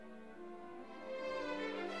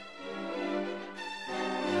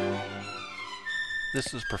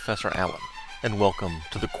This is Professor Allen, and welcome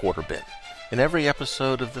to the Quarter Bin. In every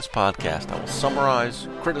episode of this podcast, I will summarize,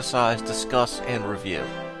 criticize, discuss, and review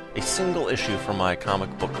a single issue from my comic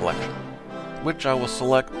book collection, which I will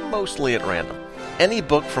select mostly at random. Any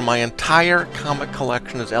book from my entire comic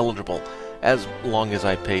collection is eligible, as long as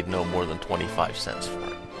I paid no more than 25 cents for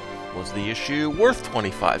it. Was the issue worth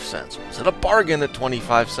 25 cents? Was it a bargain at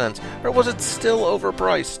 25 cents? Or was it still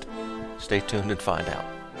overpriced? Stay tuned and find out.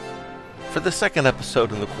 For the second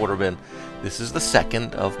episode in the Quarter Bin, this is the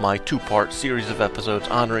second of my two-part series of episodes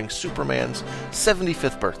honoring Superman's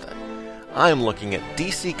 75th birthday. I am looking at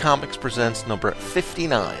DC Comics Presents number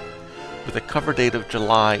 59, with a cover date of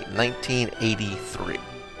July 1983.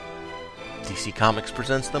 DC Comics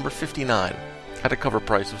Presents number 59 had a cover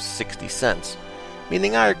price of 60 cents,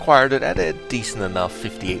 meaning I acquired it at a decent enough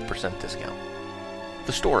 58% discount.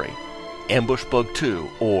 The story, Ambush Bug 2,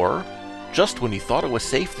 or Just When You Thought It Was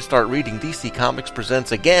Safe to Start Reading DC Comics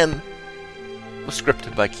Presents Again, was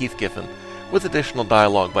scripted by Keith Giffen, with additional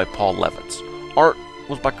dialogue by Paul Levitz. Art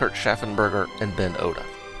was by Kurt Schaffenberger and Ben Oda.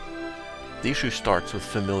 The issue starts with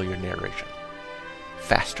familiar narration.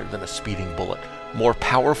 Faster than a speeding bullet, more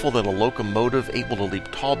powerful than a locomotive, able to leap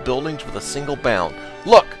tall buildings with a single bound.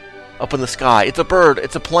 Look! Up in the sky, it's a bird,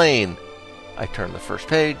 it's a plane. I turn the first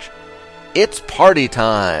page. It's party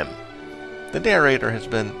time! The narrator has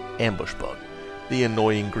been Ambush Bug, the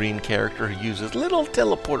annoying green character who uses little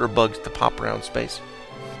teleporter bugs to pop around space.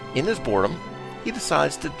 In his boredom, he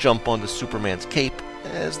decides to jump onto Superman's cape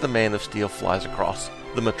as the Man of Steel flies across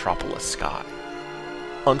the metropolis sky.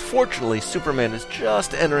 Unfortunately, Superman is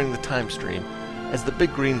just entering the time stream as the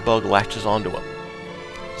big green bug latches onto him.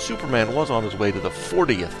 Superman was on his way to the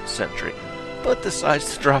 40th century, but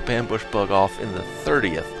decides to drop Ambush Bug off in the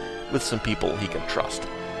 30th with some people he can trust.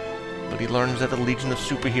 But he learns that a legion of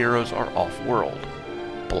superheroes are off-world.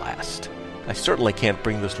 Blast. I certainly can't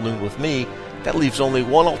bring this loon with me. That leaves only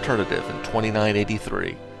one alternative in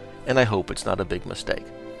 2983, and I hope it's not a big mistake.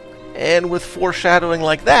 And with foreshadowing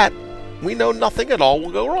like that, we know nothing at all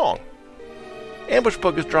will go wrong. Ambush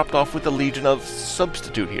Bug is dropped off with a legion of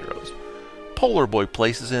substitute heroes. Polar Boy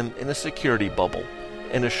places him in a security bubble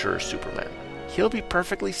and assures Superman he'll be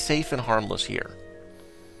perfectly safe and harmless here.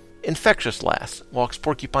 Infectious Lass walks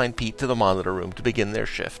Porcupine Pete to the monitor room to begin their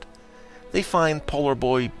shift. They find Polar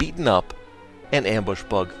Boy beaten up and Ambush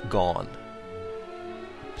Bug gone.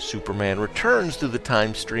 Superman returns through the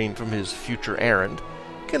time stream from his future errand,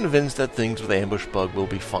 convinced that things with Ambush Bug will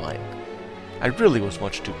be fine. I really was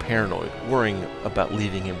much too paranoid, worrying about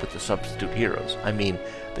leaving him with the substitute heroes. I mean,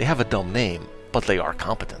 they have a dumb name, but they are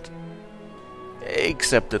competent.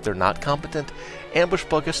 Except that they're not competent. Ambush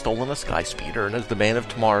Bug has stolen a sky speeder, and as the Man of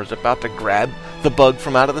Tomorrow is about to grab the bug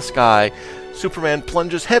from out of the sky, Superman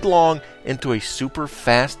plunges headlong into a super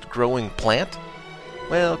fast-growing plant.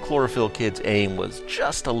 Well, Chlorophyll Kid's aim was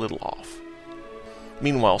just a little off.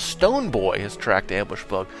 Meanwhile, Stone Boy has tracked Ambush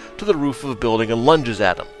Bug to the roof of a building and lunges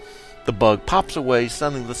at him. The bug pops away,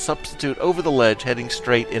 sending the substitute over the ledge, heading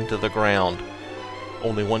straight into the ground.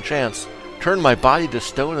 Only one chance. Turn my body to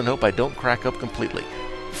stone and hope I don't crack up completely.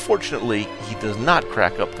 Fortunately, he does not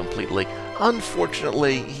crack up completely.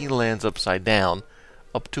 Unfortunately, he lands upside down,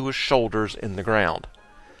 up to his shoulders in the ground.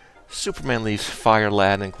 Superman leaves Fire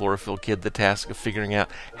Lad and Chlorophyll Kid the task of figuring out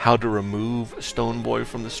how to remove Stone Boy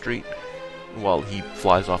from the street, while he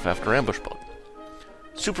flies off after Ambush Bug.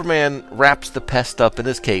 Superman wraps the pest up in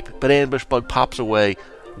his cape, but Ambush Bug pops away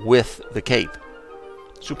with the cape.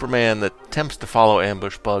 Superman attempts to follow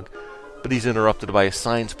Ambush Bug, but he's interrupted by a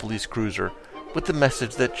Science Police cruiser with the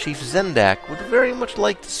message that Chief Zendak would very much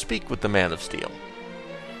like to speak with the Man of Steel.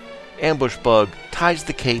 Ambush Bug ties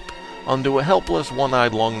the cape onto a helpless,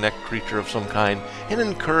 one-eyed, long-necked creature of some kind and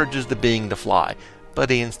encourages the being to fly, but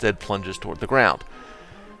he instead plunges toward the ground.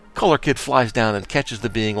 Color Kid flies down and catches the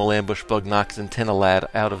being while Ambush Bug knocks Antenna Lad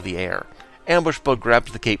out of the air. Ambush Bug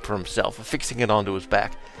grabs the cape for himself, affixing it onto his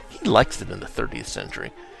back. He likes it in the 30th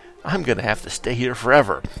century. I'm going to have to stay here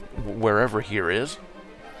forever, wherever here is.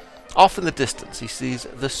 Off in the distance, he sees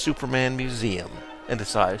the Superman Museum and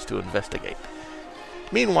decides to investigate.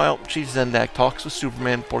 Meanwhile, Chief Zendak talks with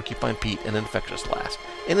Superman, Porcupine Pete, and Infectious Lass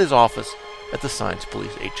in his office at the Science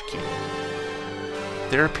Police HQ.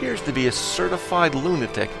 There appears to be a certified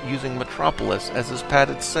lunatic using Metropolis as his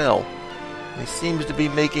padded cell. He seems to be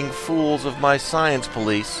making fools of my Science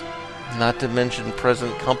Police, not to mention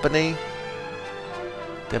present company.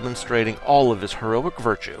 Demonstrating all of his heroic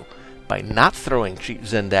virtue by not throwing Chief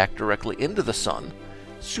Zendak directly into the sun,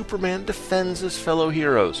 Superman defends his fellow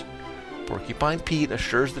heroes. Porcupine Pete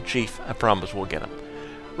assures the Chief, I promise we'll get him.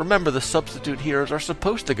 Remember, the substitute heroes are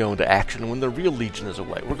supposed to go into action when the real Legion is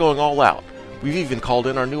away. We're going all out. We've even called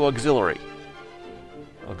in our new auxiliary.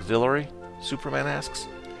 Auxiliary? Superman asks.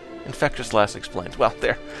 Infectious Lass explains, well,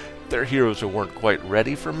 they're heroes who weren't quite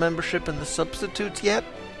ready for membership in the substitutes yet.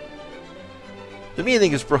 The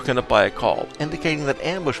meeting is broken up by a call, indicating that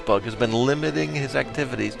Ambush Bug has been limiting his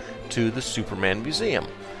activities to the Superman Museum.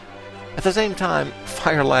 At the same time,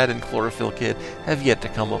 Fire Lad and Chlorophyll Kid have yet to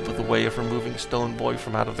come up with a way of removing Stone Boy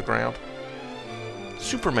from out of the ground.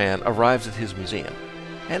 Superman arrives at his museum,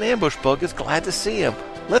 and Ambush Bug is glad to see him.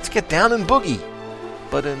 Let's get down and boogie!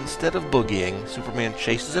 But instead of boogieing, Superman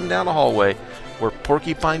chases him down a hallway where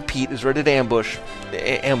Porcupine Pete is ready to ambush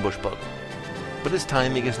Bug. But his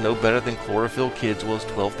timing is no better than Chlorophyll Kid's was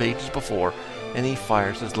 12 pages before, and he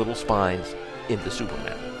fires his little spines into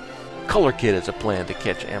Superman. Color Kid has a plan to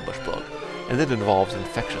catch Ambush Bug, and it involves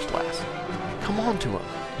Infectious Lass. Come on to him.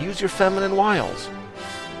 Use your feminine wiles.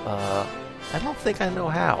 I don't think I know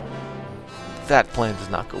how. That plan does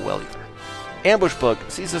not go well either. Ambush Bug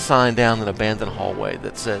sees a sign down an abandoned hallway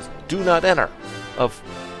that says, "Do not enter." Of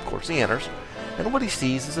course he enters, and what he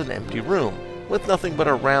sees is an empty room, with nothing but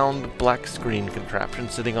a round black screen contraption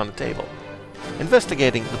sitting on a table.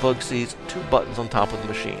 Investigating, the Bug sees 2 buttons on top of the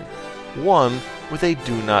machine, one with a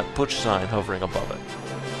 "Do Not Push" sign hovering above it.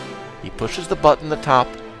 He pushes the button atop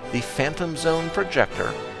the Phantom Zone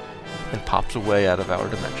projector and pops away out of our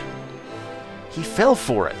dimension. He fell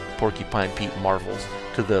for it, Porcupine Pete marvels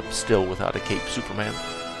to the still without a cape Superman.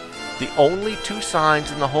 The only 2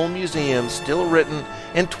 signs in the whole museum still written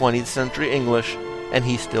in 20th century English, and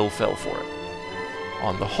he still fell for it.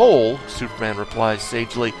 On the whole, Superman replies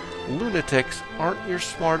sagely, lunatics aren't your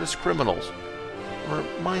smartest criminals.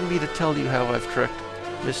 Remind me to tell you how I've tricked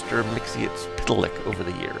Mr. Mixiotzpitalik over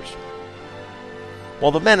the years.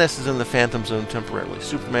 While the Menace is in the Phantom Zone temporarily,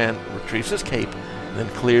 Superman retrieves his cape and then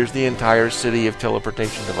clears the entire city of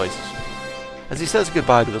teleportation devices. As he says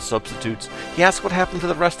goodbye to the substitutes, he asks what happened to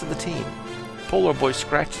the rest of the team. Polar Boy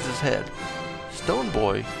scratches his head. Stone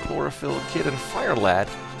Boy, Chlorophyll Kid, and Fire Lad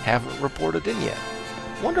haven't reported in yet.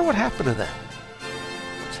 Wonder what happened to them.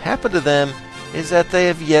 What's happened to them is that they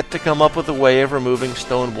have yet to come up with a way of removing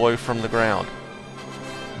Stone Boy from the ground.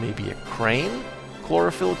 Maybe a crane?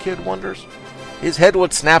 Chlorophyll Kid wonders. His head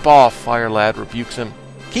would snap off, Fire Lad rebukes him.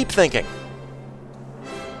 Keep thinking.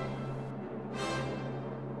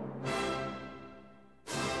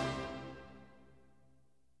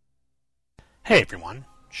 Hey everyone,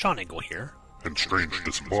 Sean Engel here. And Strange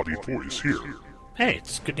Disembodied Voice here. Hey,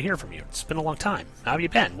 it's good to hear from you. It's been a long time. How have you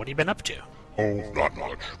been? What have you been up to? Oh, not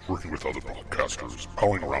much. Working with other broadcasters,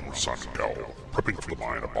 palling around with Simon Cowell, prepping for the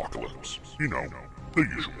Mayan apocalypse. You know, the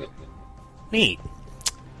usual. Neat.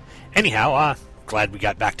 Anyhow, glad we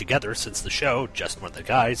got back together since the show, Just One of the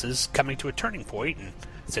Guys, is coming to a turning point, and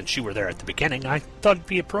since you were there at the beginning, I thought it'd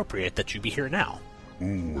be appropriate that you be here now.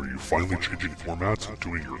 Ooh, are you finally changing formats and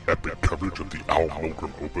doing your epic coverage of the Al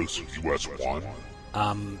Milgrom opus US1?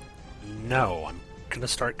 No, I'm gonna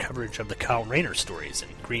start coverage of the Kyle Rayner stories in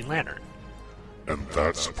Green Lantern. And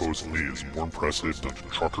that supposedly is more impressive than the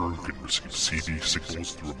trucker who can receive CV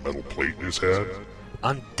signals through a metal plate in his head?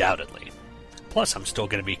 Undoubtedly. Plus, I'm still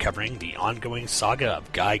gonna be covering the ongoing saga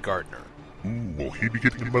of Guy Gardner. Ooh, will he be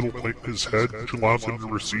getting a metal plate in his head which allows him to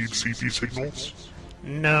receive CV signals?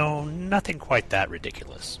 No, nothing quite that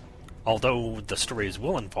ridiculous. Although the stories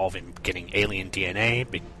will involve him getting alien DNA,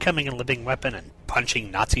 becoming a living weapon, and punching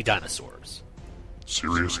Nazi dinosaurs.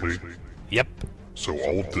 Seriously? Yep. So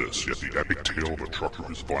all of this, yet the epic tale of a trucker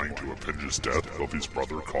who's vying to avenge his death of his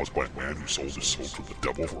brother caused by a man who sold his soul to the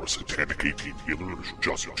devil for a satanic 18 healer is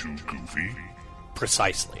just too goofy?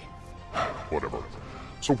 Precisely. Whatever.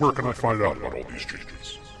 So where can I find out about all these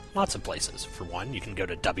changes? Lots of places. For one, you can go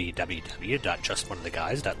to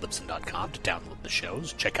www.justoneoftheguys.libsyn.com to download the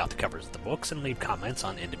shows, check out the covers of the books, and leave comments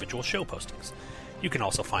on individual show postings. You can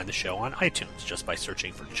also find the show on iTunes just by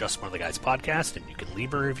searching for Just One of the Guys podcast, and you can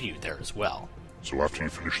leave a review there as well. So after you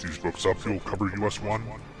finish these books up, you'll cover US1?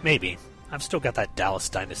 Maybe. I've still got that Dallas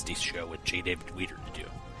Dynasty show with J. David Weeder to do.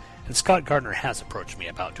 And Scott Gardner has approached me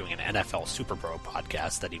about doing an NFL Super Bowl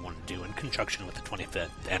podcast that he wanted to do in conjunction with the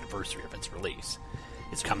 25th anniversary of its release.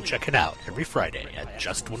 It's come check it out every Friday at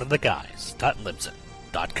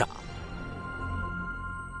justoneoftheguys.libsyn.com.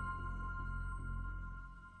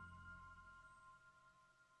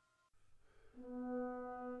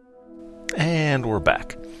 And we're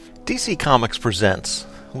back. DC Comics Presents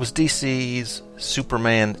was DC's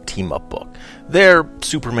Superman team-up book. Their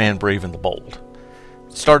Superman Brave and the Bold.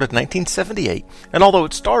 It started in 1978, and although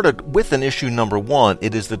it started with an issue number 1,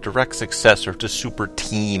 it is the direct successor to Super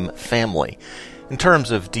Team Family in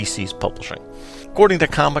terms of DC's publishing. According to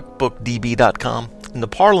comicbookdb.com, In the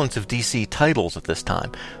parlance of DC titles at this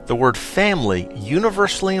time, the word family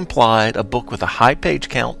universally implied a book with a high page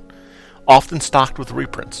count, often stocked with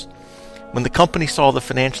reprints. When the company saw the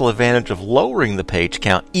financial advantage of lowering the page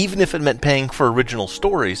count, even if it meant paying for original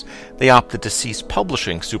stories, they opted to cease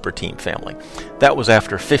publishing Super Team Family. That was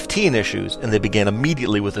after 15 issues, and they began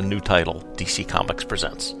immediately with a new title, DC Comics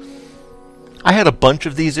Presents. I had a bunch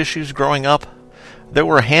of these issues growing up. There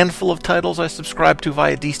were a handful of titles I subscribed to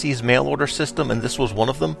via DC's mail order system, and this was one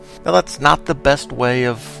of them. Now, that's not the best way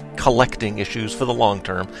of collecting issues for the long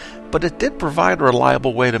term, but it did provide a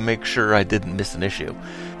reliable way to make sure I didn't miss an issue.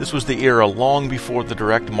 This was the era long before the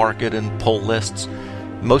direct market and pull lists.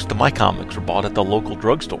 Most of my comics were bought at the local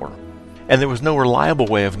drugstore, and there was no reliable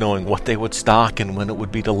way of knowing what they would stock and when it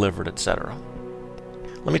would be delivered, etc.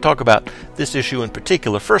 Let me talk about this issue in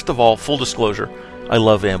particular. First of all, full disclosure, I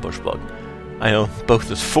love Ambush Bug. I own both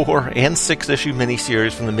this 4- and 6-issue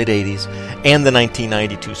miniseries from the mid-'80s and the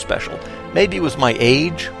 1992 special. Maybe it was my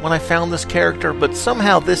age when I found this character, but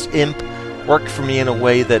somehow this imp worked for me in a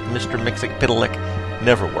way that Mr. Mxyzptlk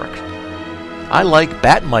never worked. I like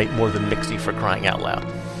Batmite more than Mixie, for crying out loud.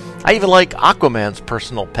 I even like Aquaman's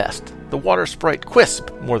personal pest, the water sprite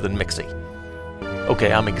Quisp, more than Mixie.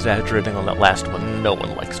 Okay, I'm exaggerating on that last one. No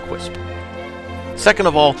one likes Quisp. Second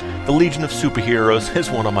of all, The Legion of Superheroes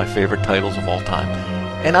is one of my favorite titles of all time,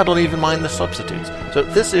 and I don't even mind the substitutes, so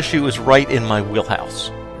this issue is right in my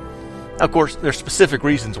wheelhouse. Of course, there's specific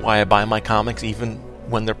reasons why I buy my comics, even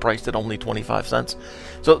when they're priced at only 25 cents,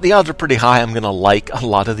 so the odds are pretty high I'm going to like a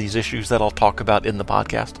lot of these issues that I'll talk about in the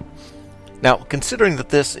podcast. Now, considering that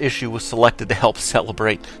this issue was selected to help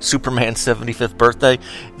celebrate Superman's 75th birthday,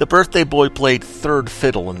 the birthday boy played third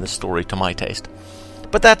fiddle in this story to my taste.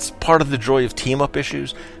 But that's part of the joy of team-up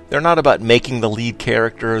issues. They're not about making the lead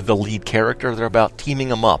character, they're about teaming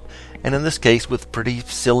them up, and in this case with pretty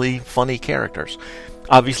silly, funny characters.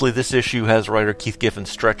 Obviously, this issue has writer Keith Giffen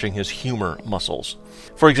stretching his humor muscles.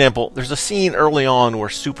 For example, there's a scene early on where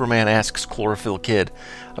Superman asks Chlorophyll Kid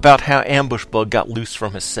about how Ambush Bug got loose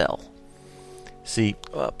from his cell. See,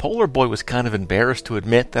 Polar Boy was kind of embarrassed to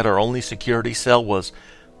admit that our only security cell was,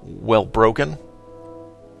 well, broken.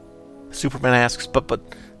 Superman asks, but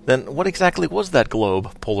then what exactly was that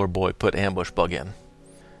globe Polar Boy put Ambush Bug in?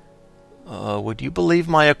 Would you believe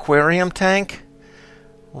my aquarium tank?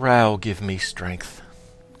 Row, give me strength.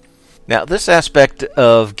 Now, this aspect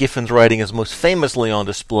of Giffen's writing is most famously on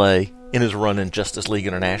display in his run in Justice League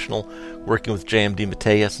International, working with J.M.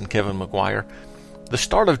 DeMatteis and Kevin Maguire. The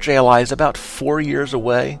start of JLI is about 4 years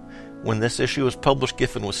away. When this issue was published,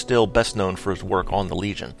 Giffen was still best known for his work on the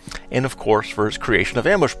Legion, and of course for his creation of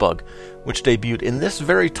Ambush Bug, which debuted in this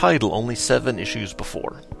very title only 7 issues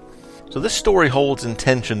before. So this story holds in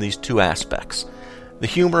tension these two aspects, the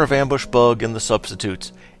humor of Ambush Bug and the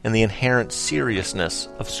substitutes, and the inherent seriousness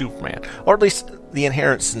of Superman, or at least the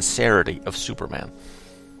inherent sincerity of Superman.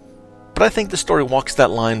 But I think the story walks that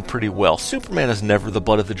line pretty well. Superman is never the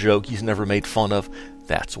butt of the joke, he's never made fun of.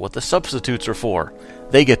 That's what the substitutes are for.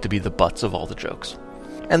 They get to be the butts of all the jokes.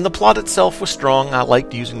 And the plot itself was strong. I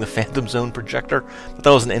liked using the Phantom Zone projector, but that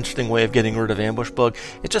was an interesting way of getting rid of Ambush Bug.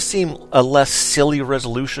 It just seemed a less silly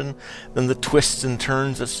resolution than the twists and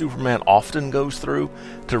turns that Superman often goes through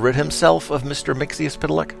to rid himself of Mr.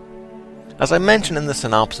 Mxyzptlk. As I mentioned in the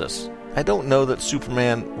synopsis, I don't know that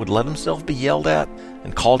Superman would let himself be yelled at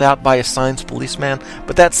and called out by a science policeman,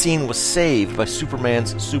 but that scene was saved by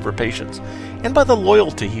Superman's super patience, and by the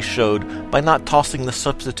loyalty he showed by not tossing the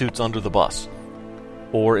substitutes under the bus,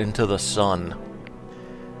 or into the sun.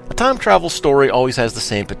 A time travel story always has the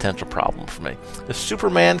same potential problem for me. If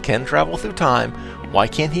Superman can travel through time, why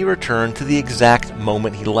can't he return to the exact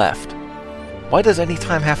moment he left? Why does any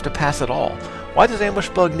time have to pass at all? Why does Ambush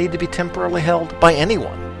Bug need to be temporarily held by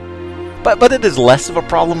anyone? But it is less of a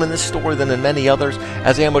problem in this story than in many others,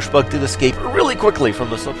 as Ambush Bug did escape really quickly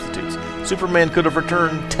from the substitutes. Superman could have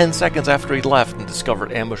returned 10 seconds after he left and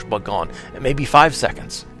discovered Ambush Bug gone, and maybe 5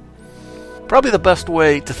 seconds. Probably the best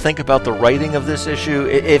way to think about the writing of this issue,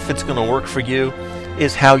 if it's going to work for you,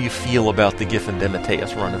 is how you feel about the Giffen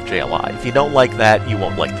DeMatteis run of JLI. If you don't like that, you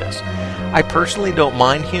won't like this. I personally don't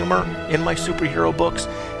mind humor in my superhero books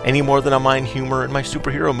any more than I mind humor in my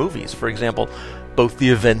superhero movies. For example, both The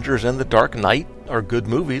Avengers and The Dark Knight are good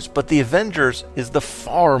movies, but The Avengers is the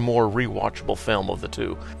far more rewatchable film of the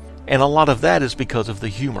two, and a lot of that is because of the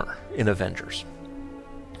humor in Avengers.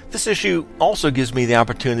 This issue also gives me the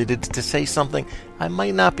opportunity to say something I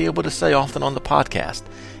might not be able to say often on the podcast,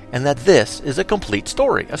 and that this is a complete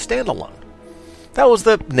story, a standalone. That was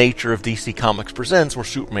the nature of DC Comics Presents, where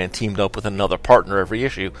Superman teamed up with another partner every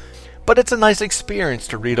issue, but it's a nice experience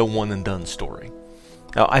to read a one-and-done story.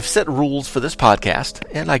 Now, I've set rules for this podcast,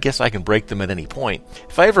 and I guess I can break them at any point.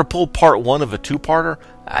 If I ever pull part 1 of a 2-parter,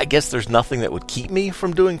 I guess there's nothing that would keep me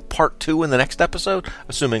from doing part 2 in the next episode,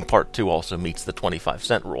 assuming part 2 also meets the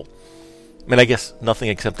 25-cent rule. I mean, I guess nothing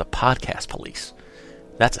except the podcast police.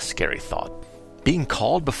 That's a scary thought. Being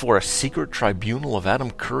called before a secret tribunal of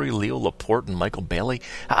Adam Curry, Leo Laporte, and Michael Bailey?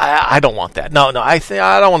 I don't want that. No, I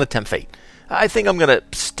don't want to tempt fate. I think I'm going to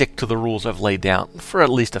stick to the rules I've laid down for at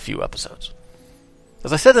least a few episodes.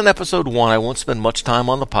 As I said in episode 1, I won't spend much time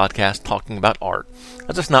on the podcast talking about art.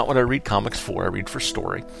 That's just not what I read comics for. I read for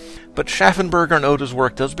story. But Schaffenberger and Oda's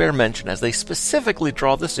work does bear mention, as they specifically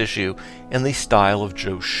draw this issue in the style of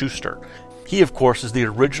Joe Shuster. He, of course, is the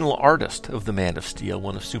original artist of the Man of Steel,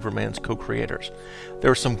 one of Superman's co-creators.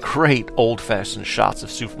 There are some great old-fashioned shots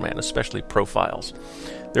of Superman, especially profiles.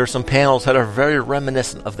 There are some panels that are very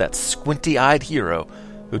reminiscent of that squinty-eyed hero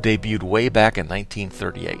who debuted way back in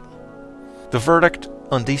 1938. The verdict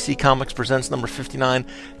on DC Comics Presents number 59,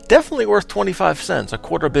 definitely worth 25 cents, a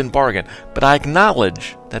quarter bin bargain, but I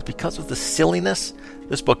acknowledge that because of the silliness,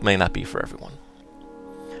 this book may not be for everyone.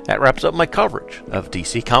 That wraps up my coverage of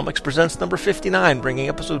DC Comics Presents number 59, bringing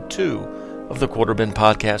episode 2 of the Quarter Bin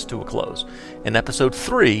podcast to a close. In episode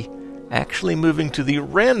 3, actually moving to the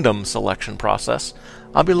random selection process,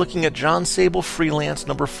 I'll be looking at John Sable Freelance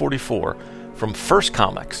number 44 from First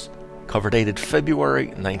Comics, cover dated February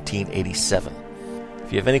 1987.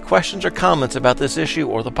 If you have any questions or comments about this issue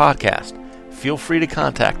or the podcast, feel free to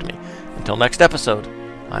contact me. Until next episode,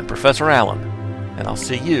 I'm Professor Allen, and I'll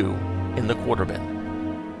see you in the Quarter Bin.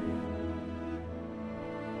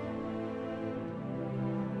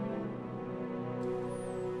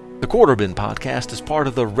 The Quarter Bin podcast is part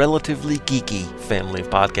of the Relatively Geeky family of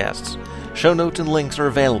podcasts. Show notes and links are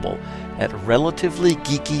available at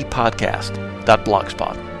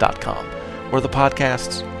relativelygeekypodcast.blogspot.com, where the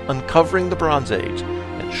podcasts Uncovering the Bronze Age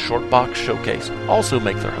and Shortbox Showcase also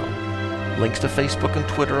make their home. Links to Facebook and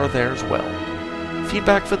Twitter are there as well.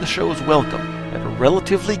 Feedback for the show is welcome at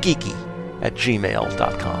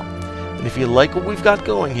relativelygeeky@gmail.com. And if you like what we've got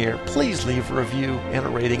going here, please leave a review and a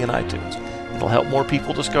rating in iTunes. It'll help more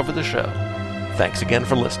people discover the show. Thanks again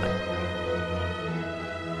for listening.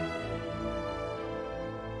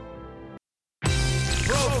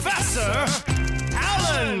 Professor